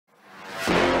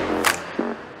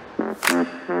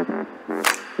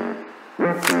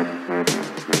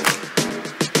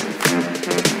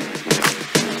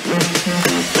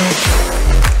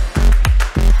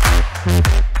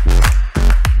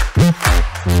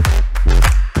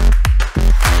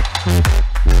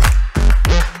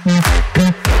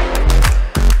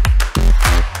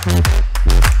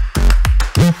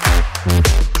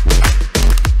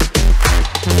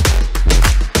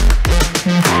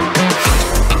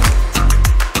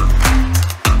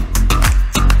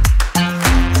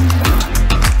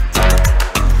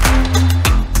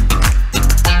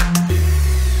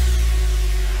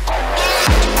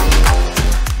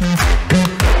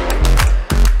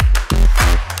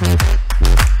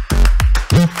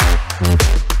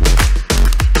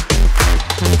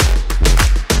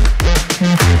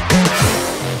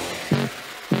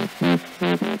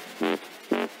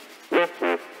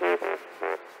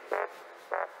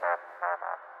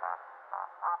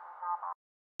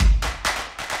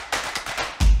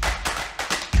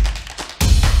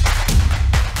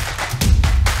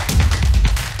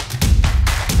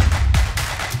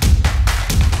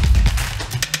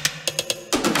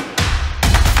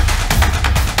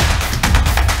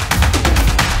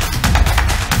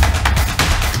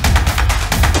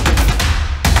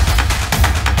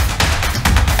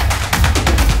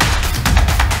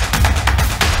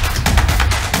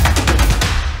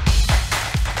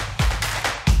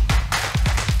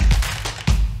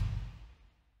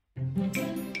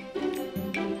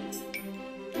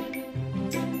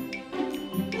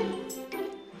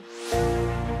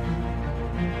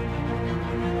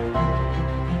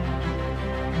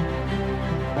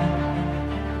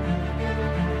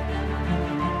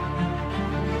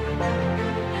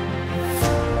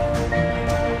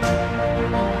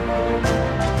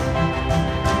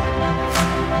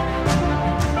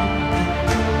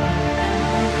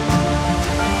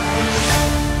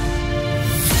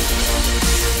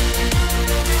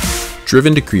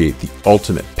Driven to create the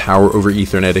ultimate Power over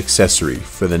Ethernet accessory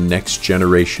for the next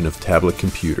generation of tablet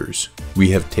computers,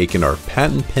 we have taken our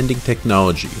patent-pending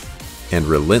technology and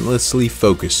relentlessly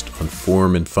focused on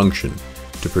form and function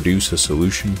to produce a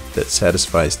solution that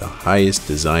satisfies the highest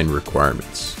design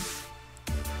requirements.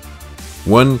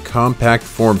 One compact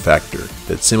form factor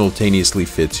that simultaneously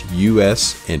fits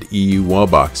US and EU wall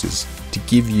boxes to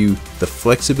give you the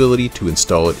flexibility to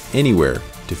install it anywhere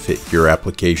to fit your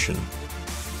application.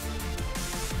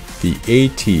 The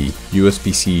AT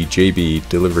USB-C JB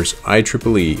delivers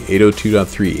IEEE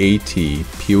 802.3 AT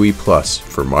PoE Plus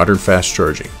for modern fast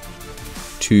charging,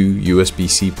 2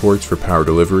 USB-C ports for power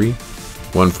delivery,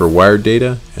 1 for wired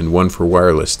data and 1 for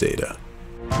wireless data.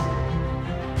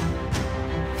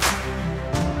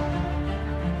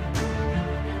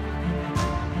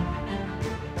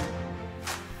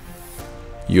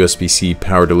 USB-C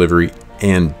power delivery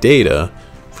and data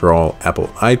for all Apple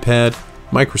iPad,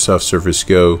 Microsoft Surface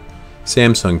Go,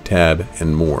 Samsung Tab,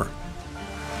 and more.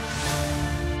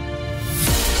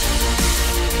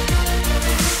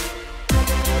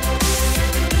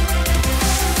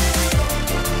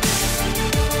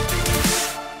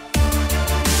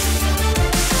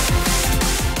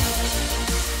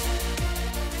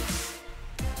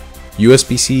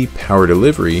 USB-C power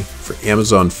delivery for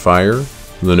Amazon Fire,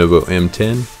 Lenovo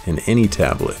M10, and any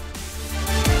tablet.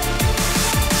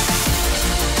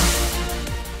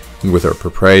 And with our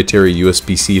proprietary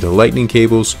USB-C to Lightning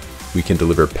cables, we can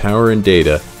deliver power and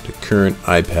data to current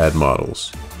iPad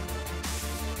models.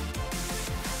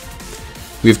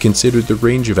 We have considered the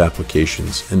range of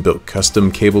applications and built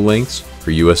custom cable lengths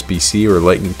for USB-C or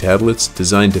Lightning tablets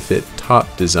designed to fit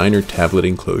top designer tablet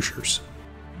enclosures.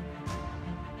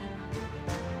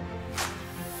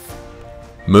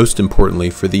 Most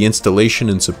importantly, for the installation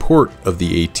and support of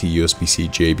the AT USB-C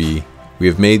JB, we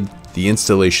have made the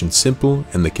installation simple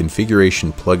and the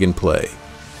configuration plug and play.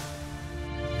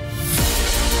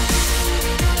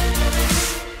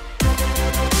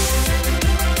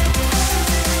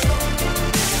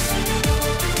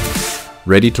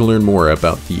 Ready to learn more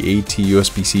about the AT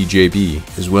USB-C JB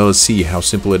as well as see how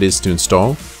simple it is to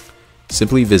install?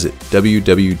 Simply visit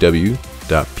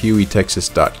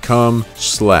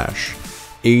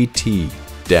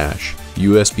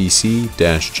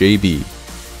www.poetexas.com/AT-USB-C-JB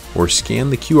or scan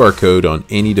the QR code on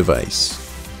any device.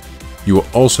 You will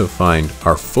also find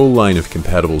our full line of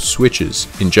compatible switches,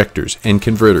 injectors, and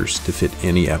converters to fit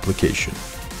any application.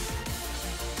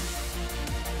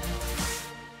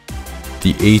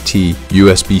 The AT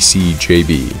USB-C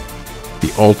JB,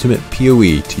 the ultimate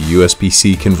PoE to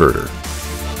USB-C converter.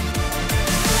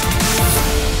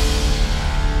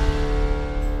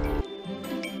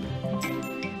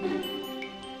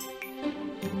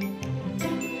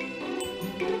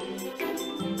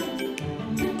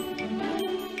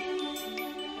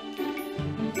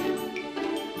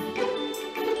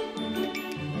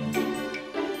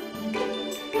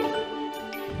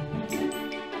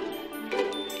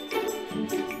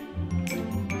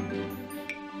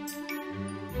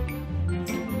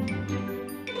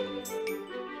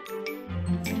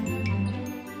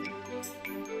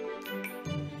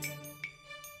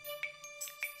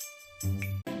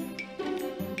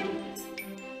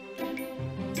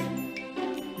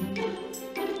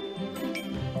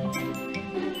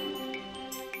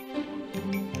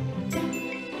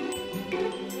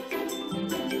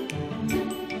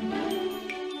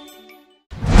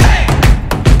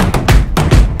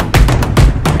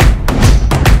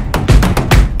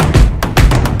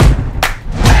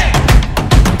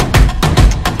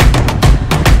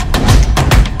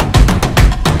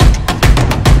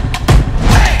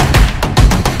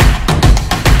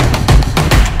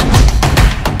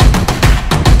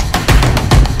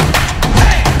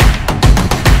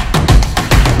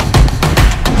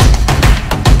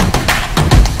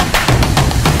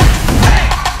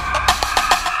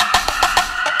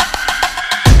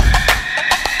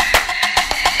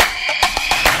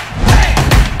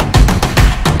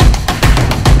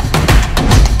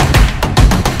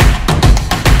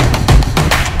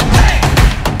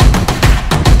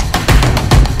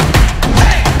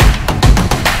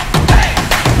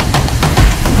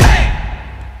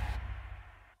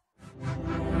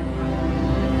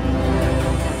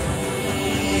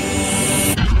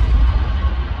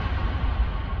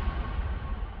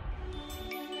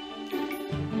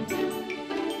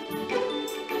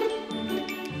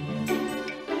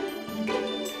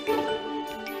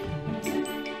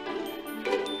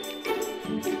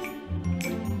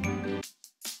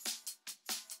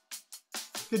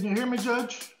 Can you hear me,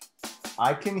 Judge?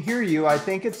 I can hear you. I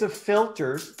think it's a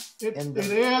filter. It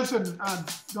is, and I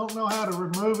don't know how to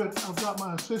remove it. I've got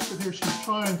my assistant here. She's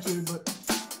trying to, but